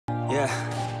Yeah.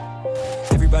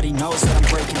 Everybody knows that I'm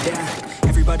breaking down.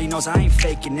 Everybody knows I ain't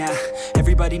faking now.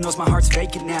 Everybody knows my heart's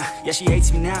vacant now. Yeah, she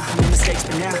hates me now, I made mistakes,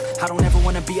 but now I don't ever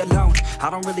wanna be alone. I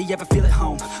don't really ever feel at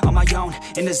home. On my own,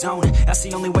 in the zone, that's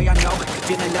the only way I know.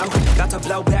 Feeling low, about to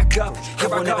blow back up. I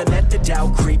won't ever let the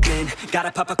doubt creep in.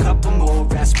 Gotta pop a couple more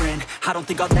aspirin. I don't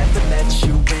think I'll ever let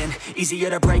you in. Easier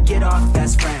to break it off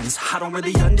as friends. I don't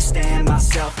really understand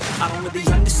myself. I don't really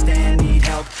understand, need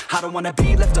help. I don't wanna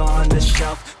be left on the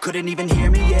shelf. Couldn't even hear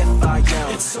me if I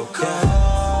yelled. It's so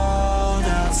cold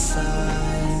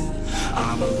outside,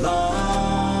 I'm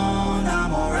alone,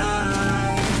 I'm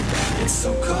alright. It's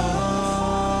so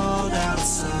cold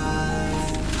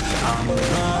outside, I'm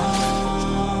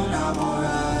alone, I'm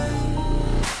alright.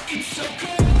 It's so cold.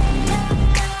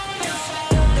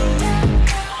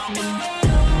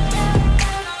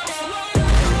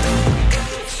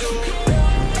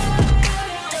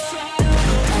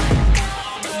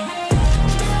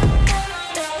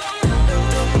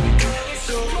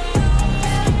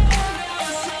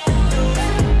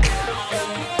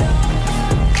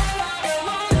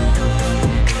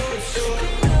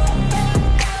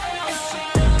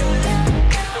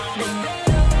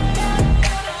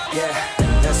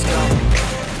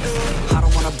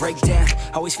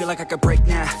 Always feel like I could break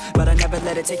now, but I never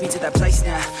let it take me to that place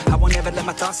now. I won't ever let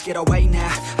my thoughts get away now.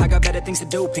 I got better things to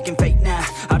do, picking fate now.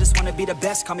 I just wanna be the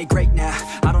best, call me great now.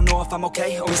 I don't know if I'm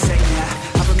okay or insane now.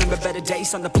 I remember better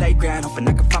days on the playground, hoping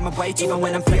I can find my way. Even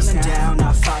when I'm feeling down,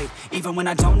 I fight. Even when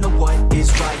I don't know what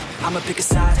is right, I'ma pick a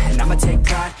side and I'ma take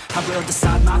pride. I will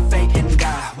decide my fate and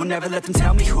I will never let them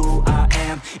tell me who I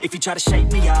am. If you try to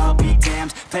shape me, I'll be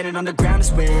damned. Planet on the ground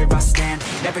is where I stand.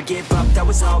 Never give up, that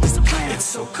was always the plan. It's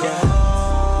so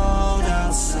cold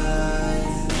outside,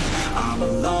 I'm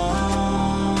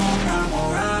alone, I'm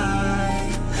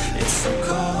alright. It's so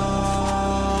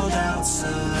cold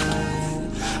outside,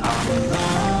 I'm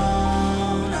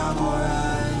alone, I'm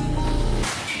alright.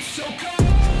 It's so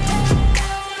cold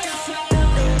outside, I'm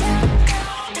alone.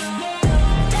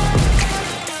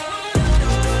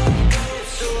 It's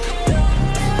so cold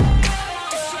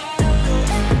outside, it's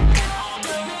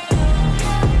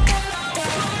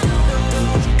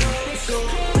so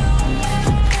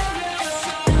cold.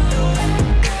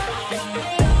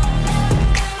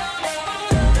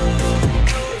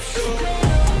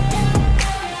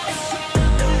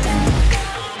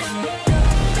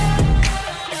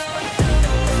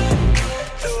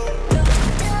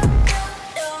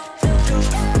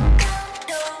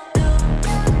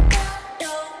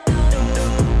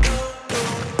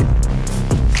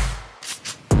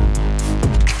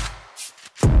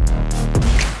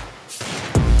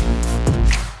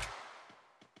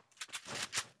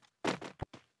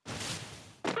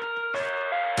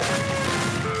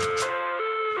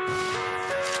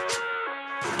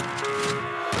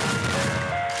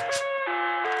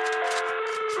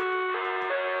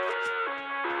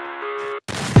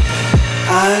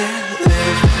 I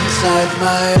live inside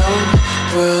my own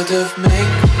world of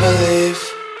make-believe.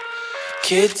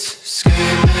 Kids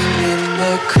screaming in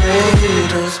their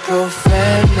cradles,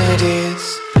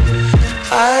 profanities.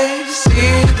 I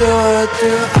see the world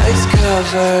through ice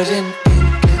covered in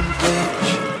ink and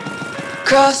bleach.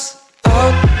 Cross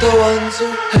out the ones who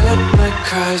heard my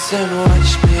cries and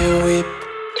watched me weep.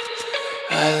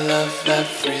 I love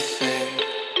everything.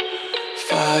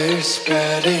 Fire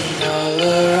spreading all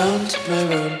around my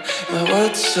room. My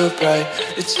world's so bright,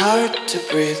 it's hard to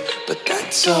breathe, but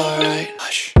that's alright.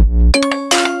 Hush.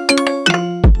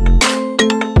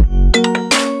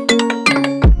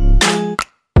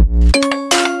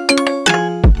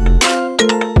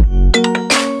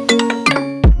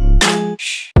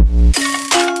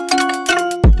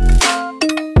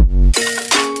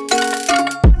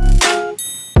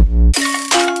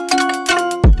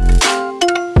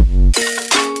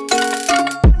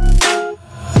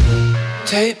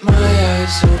 Take my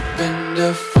eyes open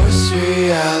to force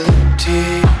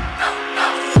reality.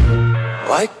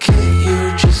 Why can't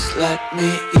you just let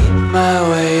me eat my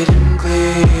weight in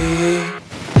glee?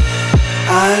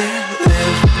 I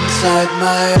live inside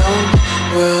my own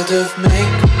world of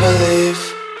make-believe.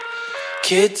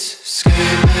 Kids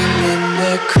screaming in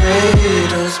their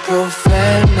cradles,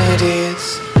 profanities.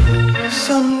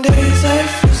 Some days I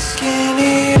feel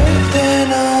skinnier than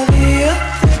all the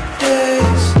other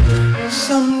days.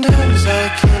 Sometimes I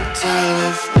can't tell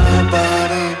if my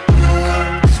body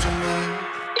belongs to me.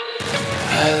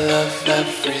 I love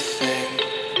everything.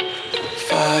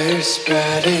 Fire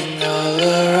spreading all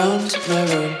around my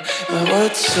room. My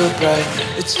world's so bright,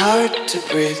 it's hard to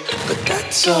breathe, but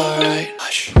that's alright.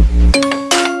 Hush.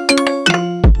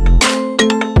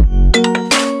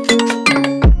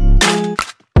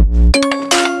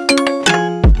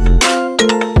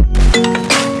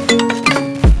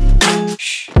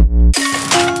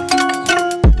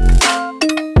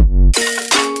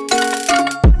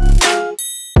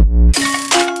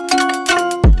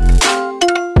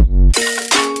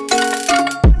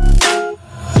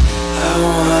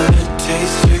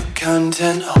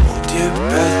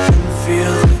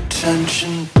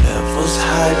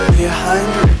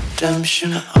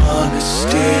 redemption.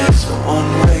 Honesty is the one